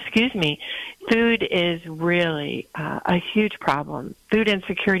 excuse me, food is really a huge problem. Food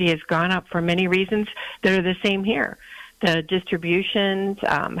insecurity has gone up for many reasons that are the same here. The distributions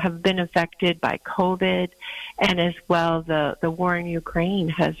have been affected by COVID, and as well the war in Ukraine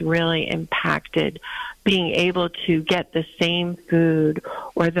has really impacted being able to get the same food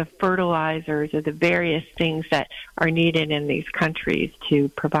or the fertilizers or the various things that are needed in these countries to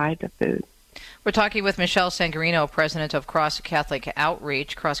provide the food. We're talking with Michelle Sangarino, president of Cross Catholic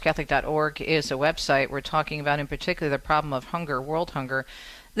Outreach. CrossCatholic.org is a website. We're talking about, in particular, the problem of hunger, world hunger.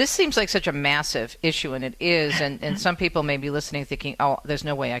 This seems like such a massive issue, and it is, and some people may be listening thinking, oh, there's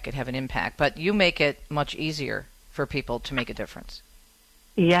no way I could have an impact. But you make it much easier for people to make a difference.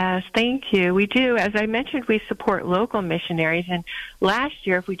 Yes, thank you. We do. As I mentioned, we support local missionaries. And last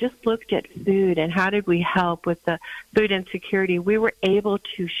year, if we just looked at food and how did we help with the food insecurity, we were able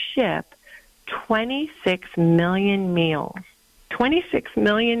to ship 26 million meals. 26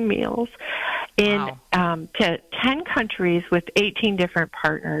 million meals in to 10 countries with 18 different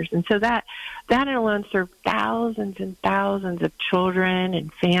partners. And so that alone served thousands and thousands of children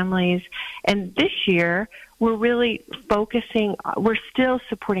and families. And this year, we're really focusing, we're still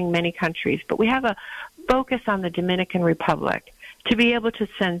supporting many countries, but we have a focus on the Dominican Republic to be able to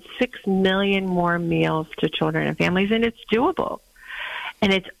send 6 million more meals to children and families, and it's doable.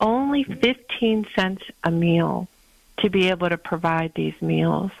 And it's only 15 cents a meal to be able to provide these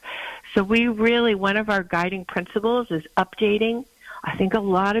meals. So we really, one of our guiding principles is updating. I think a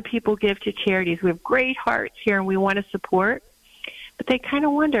lot of people give to charities. We have great hearts here and we want to support, but they kind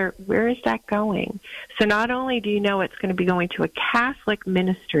of wonder, where is that going? So not only do you know it's going to be going to a Catholic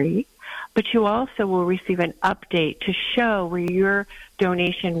ministry, but you also will receive an update to show where your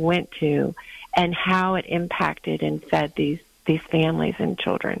donation went to and how it impacted and fed these families and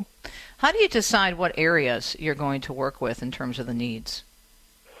children. How do you decide what areas you're going to work with in terms of the needs?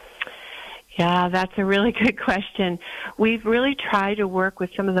 Yeah, that's a really good question. We've really tried to work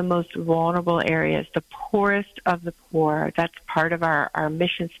with some of the most vulnerable areas, the poorest of the poor. That's part of our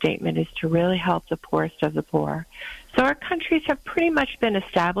mission statement, is to really help the poorest of the poor. So our countries have pretty much been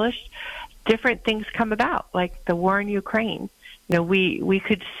established. Different things come about, like the war in Ukraine. You know, we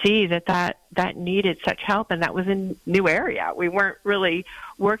could see that needed such help, and that was a new area we weren't really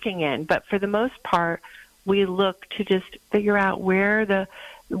working in. But for the most part, we look to just figure out where the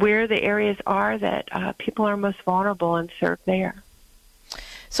areas are that people are most vulnerable and serve there.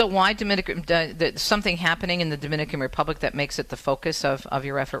 So why something happening in the Dominican Republic that makes it the focus of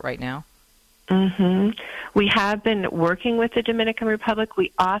your effort right now? We have been working with the Dominican Republic.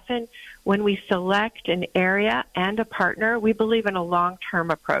 We often, when we select an area and a partner, we believe in a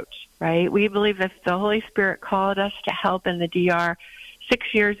long-term approach, right? We believe if the Holy Spirit called us to help in the DR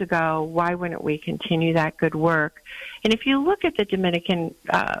 6 years ago, why wouldn't we continue that good work? And if you look at the Dominican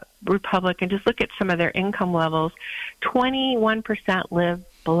Republic and just look at some of their income levels, 21% live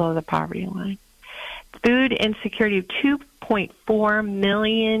below the poverty line. Food insecurity, 2.4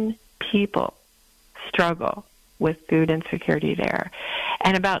 million people struggle with food insecurity there.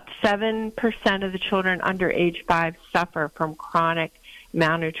 And about 7% of the children under age 5 suffer from chronic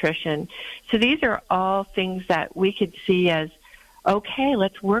malnutrition. So these are all things that we could see as, okay,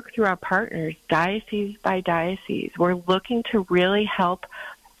 let's work through our partners, diocese by diocese. We're looking to really help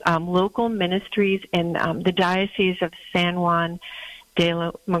local ministries in the Diocese of San Juan de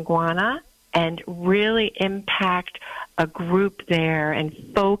la Maguana and really impact a group there and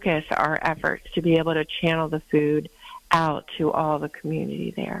focus our efforts to be able to channel the food out to all the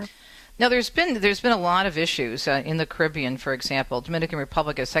community there. Now, there's been a lot of issues in the Caribbean, for example. Dominican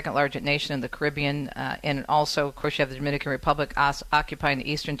Republic is the second largest nation in the Caribbean, and also, of course, you have the Dominican Republic occupying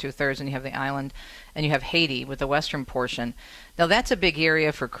the eastern two-thirds, and you have the island, and you have Haiti with the western portion. Now, that's a big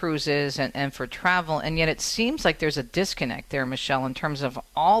area for cruises and for travel, and yet it seems like there's a disconnect there, Michelle, in terms of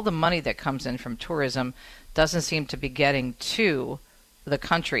all the money that comes in from tourism doesn't seem to be getting to the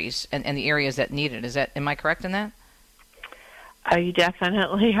countries and the areas that need it. Am I correct in that? You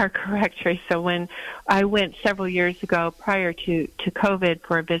definitely are correct, Teresa. When I went several years ago prior to COVID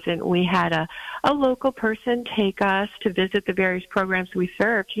for a visit, we had a local person take us to visit the various programs we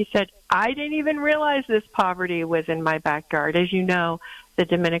served. He said, I didn't even realize this poverty was in my backyard. As you know, the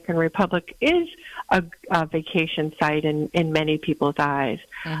Dominican Republic is a vacation site in many people's eyes,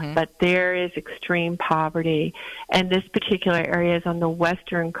 but there is extreme poverty. And this particular area is on the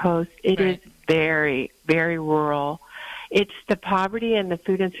western coast. It is very, very rural. It's the poverty and the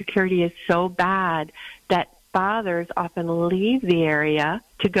food insecurity is so bad that fathers often leave the area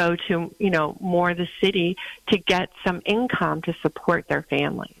to go to, more the city to get some income to support their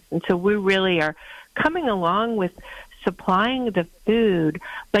families. And so we really are coming along with supplying the food,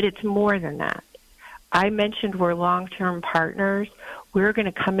 but it's more than that. I mentioned we're long-term partners. We're going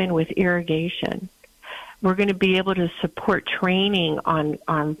to come in with irrigation. We're going to be able to support training on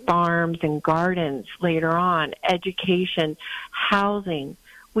farms and gardens later on, education, housing.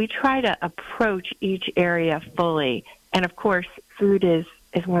 We try to approach each area fully. And, of course, food is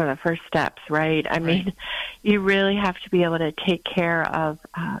one of the first steps, right? I mean, you really have to be able to take care of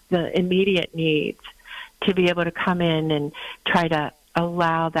the immediate needs to be able to come in and try to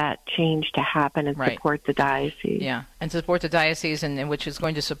allow that change to happen and support the diocese. Yeah, and support the diocese, and which is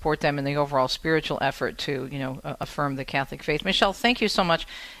going to support them in the overall spiritual effort to, affirm the Catholic faith. Michelle, thank you so much.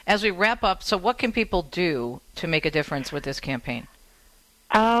 As we wrap up, so what can people do to make a difference with this campaign?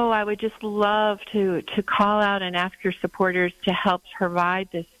 Oh, I would just love to call out and ask your supporters to help provide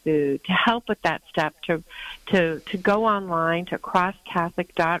this food, to help with that step, to go online to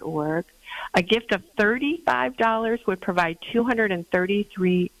crosscatholic.org. A gift of $35 would provide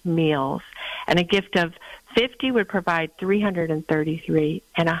 233 meals, and a gift of $50 would provide 333,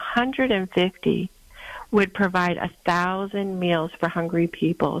 and 150 would provide 1,000 meals for hungry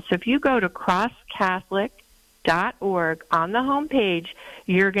people. So if you go to crosscatholic.org on the homepage,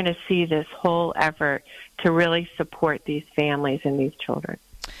 you're going to see this whole effort to really support these families and these children.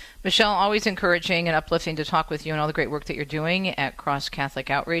 Michelle, always encouraging and uplifting to talk with you and all the great work that you're doing at Cross Catholic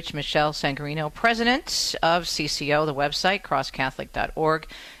Outreach. Michelle Sangarino, president of CCO, the website, crosscatholic.org.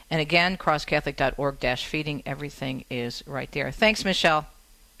 And again, crosscatholic.org-feeding. Everything is right there. Thanks, Michelle.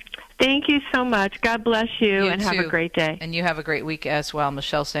 Thank you so much. God bless you and have a great day. And you have a great week as well.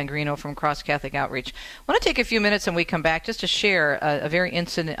 Michelle Sangarino from Cross Catholic Outreach. I want to take a few minutes when we come back just to share a very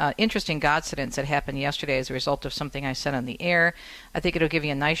interesting Godsidence that happened yesterday as a result of something I said on the air. I think it'll give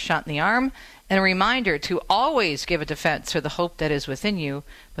you a nice shot in the arm and a reminder to always give a defense for the hope that is within you,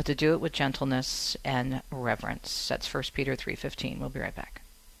 but to do it with gentleness and reverence. That's 1 Peter 3:15. We'll be right back.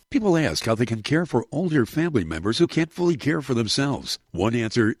 People ask how they can care for older family members who can't fully care for themselves. One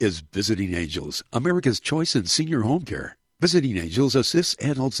answer is Visiting Angels, America's choice in senior home care. Visiting Angels assists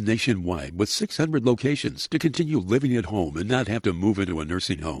adults nationwide with 600 locations to continue living at home and not have to move into a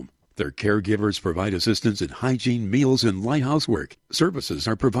nursing home. Their caregivers provide assistance in hygiene, meals, and light housework. Services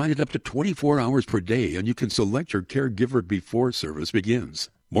are provided up to 24 hours per day, and you can select your caregiver before service begins.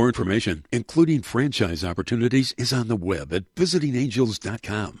 More information, including franchise opportunities, is on the web at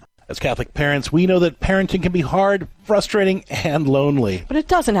visitingangels.com. As Catholic parents, we know that parenting can be hard, frustrating, and lonely. But it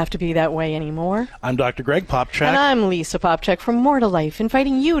doesn't have to be that way anymore. I'm Dr. Greg Popchak. And I'm Lisa Popchak from More to Life,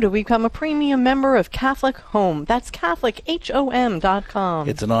 inviting you to become a premium member of Catholic Home. That's CatholicHOM.com.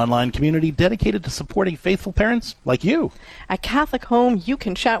 It's an online community dedicated to supporting faithful parents like you. At Catholic Home, you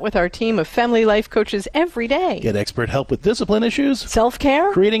can chat with our team of family life coaches every day. Get expert help with discipline issues,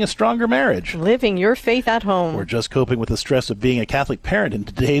 self-care, creating a stronger marriage, living your faith at home, or just coping with the stress of being a Catholic parent in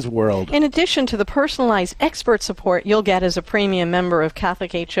today's world. In addition to the personalized expert support support you'll get as a premium member of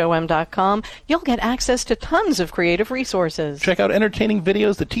CatholicHOM.com. You'll get access to tons of creative resources. Check out entertaining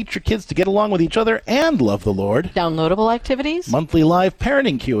videos that teach your kids to get along with each other and love the Lord. Downloadable activities. Monthly live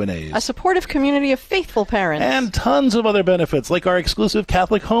parenting Q&As. A supportive community of faithful parents. And tons of other benefits like our exclusive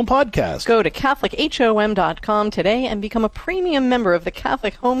Catholic Home podcast. Go to CatholicHOM.com today and become a premium member of the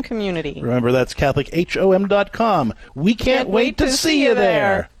Catholic Home community. Remember, that's CatholicHOM.com. We can't wait to see you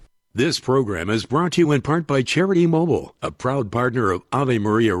there. This program is brought to you in part by Charity Mobile, a proud partner of Ave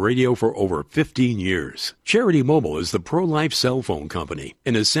Maria Radio for over 15 years. Charity Mobile is the pro-life cell phone company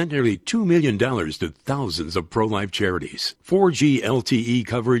and has sent nearly $2 million to thousands of pro-life charities. 4G LTE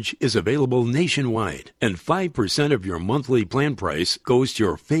coverage is available nationwide, and 5% of your monthly plan price goes to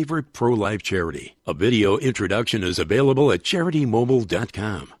your favorite pro-life charity. A video introduction is available at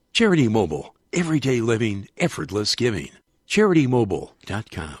CharityMobile.com. Charity Mobile, everyday living, effortless giving.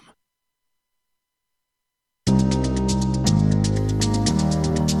 CharityMobile.com.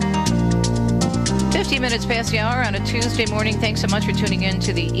 15 minutes past the hour on a Tuesday morning. Thanks so much for tuning in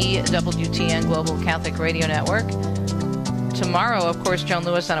to the EWTN Global Catholic Radio Network. Tomorrow, of course, Joan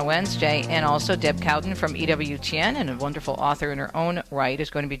Lewis on a Wednesday, and also Deb Cowden from EWTN, and a wonderful author in her own right, is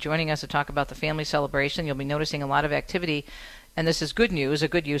going to be joining us to talk about the family celebration. You'll be noticing a lot of activity, and this is good news, a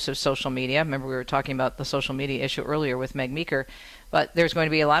good use of social media. Remember, we were talking about the social media issue earlier with Meg Meeker, but there's going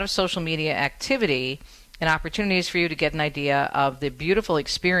to be a lot of social media activity and opportunities for you to get an idea of the beautiful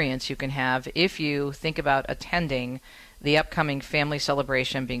experience you can have if you think about attending the upcoming family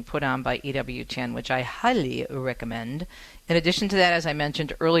celebration being put on by EWTN, which I highly recommend. In addition to that, as I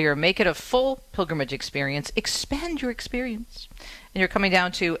mentioned earlier, make it a full pilgrimage experience. Expand your experience. And you're coming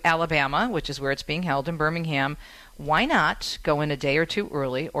down to Alabama, which is where it's being held in Birmingham. Why not go in a day or two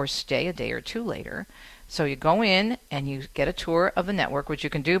early or stay a day or two later? So you go in and you get a tour of the network, which you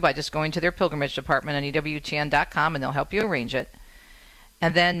can do by just going to their pilgrimage department on EWTN.com, and they'll help you arrange it.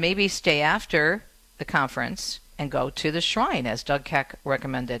 And then maybe stay after the conference and go to the shrine, as Doug Keck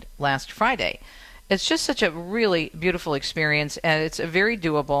recommended last Friday. It's just such a really beautiful experience, and it's very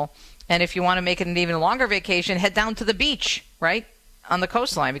doable. And if you want to make it an even longer vacation, head down to the beach, right, on the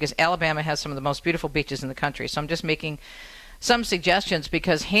coastline, because Alabama has some of the most beautiful beaches in the country. So I'm just making some suggestions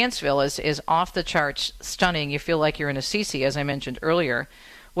because Hanceville is off the charts stunning. You feel like you're in Assisi, as I mentioned earlier,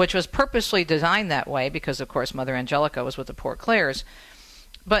 which was purposely designed that way because, of course, Mother Angelica was with the Poor Clares.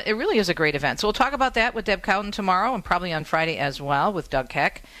 But it really is a great event. So we'll talk about that with Deb Cowden tomorrow and probably on Friday as well with Doug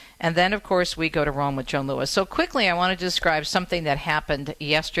Keck. And then, of course, we go to Rome with Joan Lewis. So quickly, I want to describe something that happened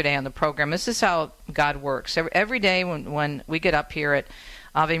yesterday on the program. This is how God works. Every day when we get up here at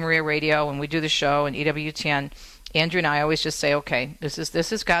Ave Maria Radio and we do the show and EWTN, Andrew and I always just say, okay, this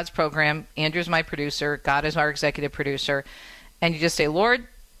is God's program. Andrew's my producer. God is our executive producer. And you just say, Lord,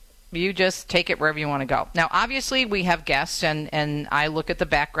 you just take it wherever you want to go. Now, obviously, we have guests, and I look at the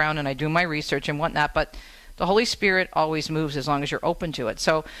background, and I do my research and whatnot, but the Holy Spirit always moves as long as you're open to it.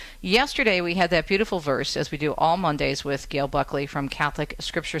 So yesterday, we had that beautiful verse, as we do all Mondays with Gail Buckley from Catholic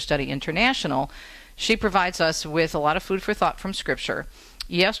Scripture Study International. She provides us with a lot of food for thought from Scripture.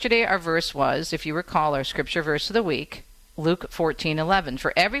 Yesterday, our verse was, if you recall, our Scripture verse of the week, Luke 14:11.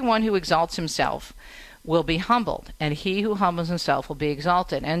 For everyone who exalts himself will be humbled, and he who humbles himself will be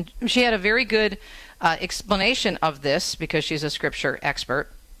exalted. And she had a very good explanation of this because she's a Scripture expert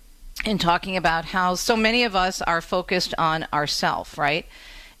in talking about how so many of us are focused on ourself, right,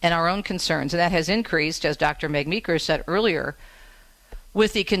 and our own concerns. And that has increased, as Dr. Meg Meeker said earlier,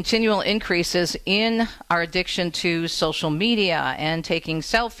 with the continual increases in our addiction to social media and taking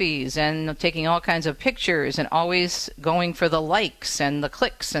selfies and taking all kinds of pictures and always going for the likes and the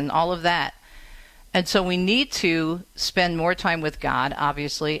clicks and all of that. And so we need to spend more time with God,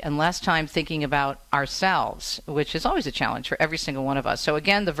 obviously, and less time thinking about ourselves, which is always a challenge for every single one of us. So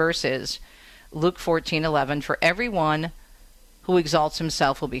again, the verse is Luke 14:11, for everyone who exalts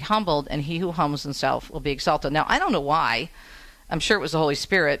himself will be humbled, and he who humbles himself will be exalted. Now, I don't know why. I'm sure it was the Holy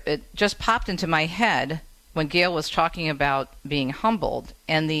Spirit. It just popped into my head when Gail was talking about being humbled,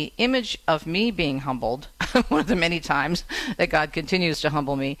 and the image of me being humbled, one of the many times that God continues to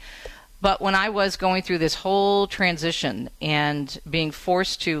humble me. But when I was going through this whole transition and being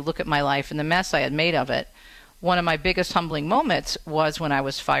forced to look at my life and the mess I had made of it, one of my biggest humbling moments was when I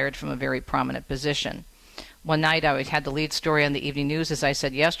was fired from a very prominent position. One night I had the lead story on the evening news, as I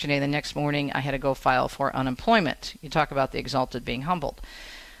said yesterday. The next morning I had to go file for unemployment. You talk about the exalted being humbled.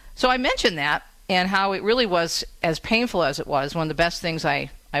 So I mentioned that and how it really was, as painful as it was, one of the best things I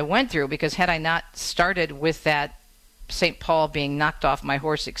went through, because had I not started with that St. Paul being knocked off my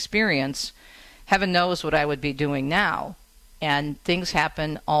horse experience, heaven knows what I would be doing now. And things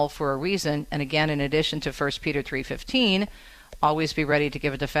happen all for a reason. And again, in addition to 1 Peter 3:15, always be ready to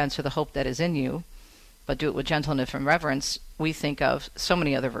give a defense for the hope that is in you, but do it with gentleness and reverence. We think of so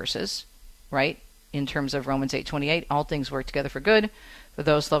many other verses, right? In terms of Romans 8:28, all things work together for good for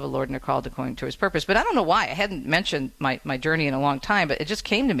those who love the Lord and are called according to his purpose. But I don't know why. I hadn't mentioned my journey in a long time, but it just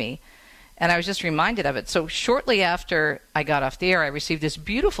came to me, and I was just reminded of it. So shortly after I got off the air, I received this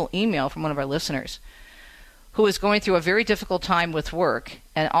beautiful email from one of our listeners who was going through a very difficult time with work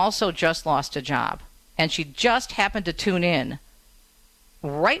and also just lost a job. And she just happened to tune in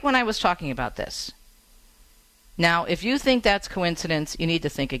right when I was talking about this. Now, if you think that's coincidence, you need to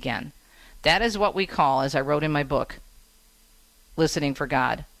think again. That is what we call, as I wrote in my book, listening for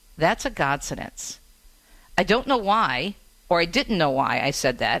God. That's a Godsidence. I don't know why, or I didn't know why I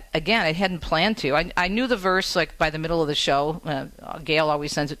said that. Again, I hadn't planned to. I knew the verse like by the middle of the show. Gail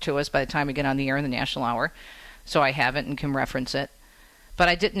always sends it to us by the time we get on the air in the National Hour, so I have it and can reference it. But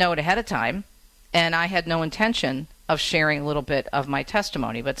I didn't know it ahead of time, and I had no intention of sharing a little bit of my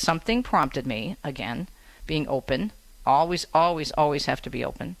testimony. But something prompted me, again, being open. Always, always, always have to be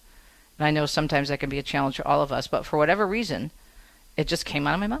open. And I know sometimes that can be a challenge for all of us, but for whatever reason, it just came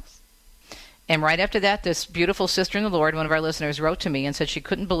out of my mouth. And right after that, this beautiful sister in the Lord, one of our listeners, wrote to me and said she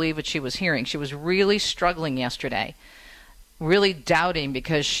couldn't believe what she was hearing. She was really struggling yesterday, really doubting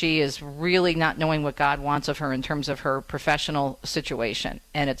because she is really not knowing what God wants of her in terms of her professional situation.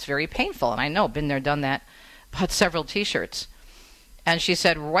 And it's very painful. And I know, been there, done that, bought several T-shirts. And she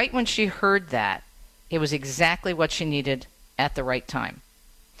said right when she heard that, it was exactly what she needed at the right time.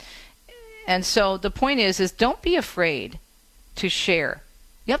 And so the point is don't be afraid to share.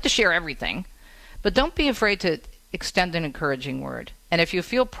 You have to share everything, but don't be afraid to extend an encouraging word. And if you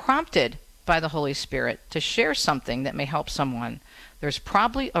feel prompted by the Holy Spirit to share something that may help someone, there's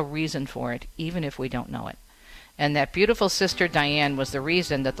probably a reason for it, even if we don't know it. And that beautiful sister Diane was the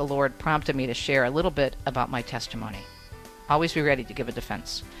reason that the Lord prompted me to share a little bit about my testimony. Always be ready to give a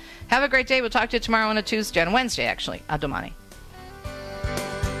defense. Have a great day. We'll talk to you tomorrow on Wednesday, actually. A domani.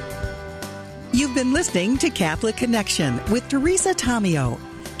 You've been listening to Catholic Connection with Teresa Tomeo.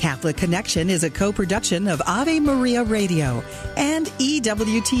 Catholic Connection is a co-production of Ave Maria Radio and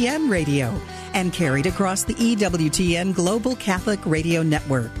EWTN Radio and carried across the EWTN Global Catholic Radio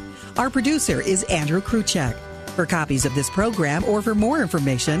Network. Our producer is Andrew Kruchek. For copies of this program or for more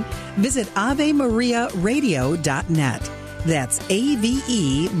information, visit AveMariaRadio.net. That's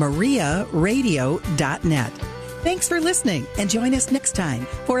AVEMariaRadio.net. Thanks for listening and join us next time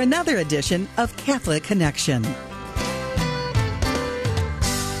for another edition of Catholic Connection.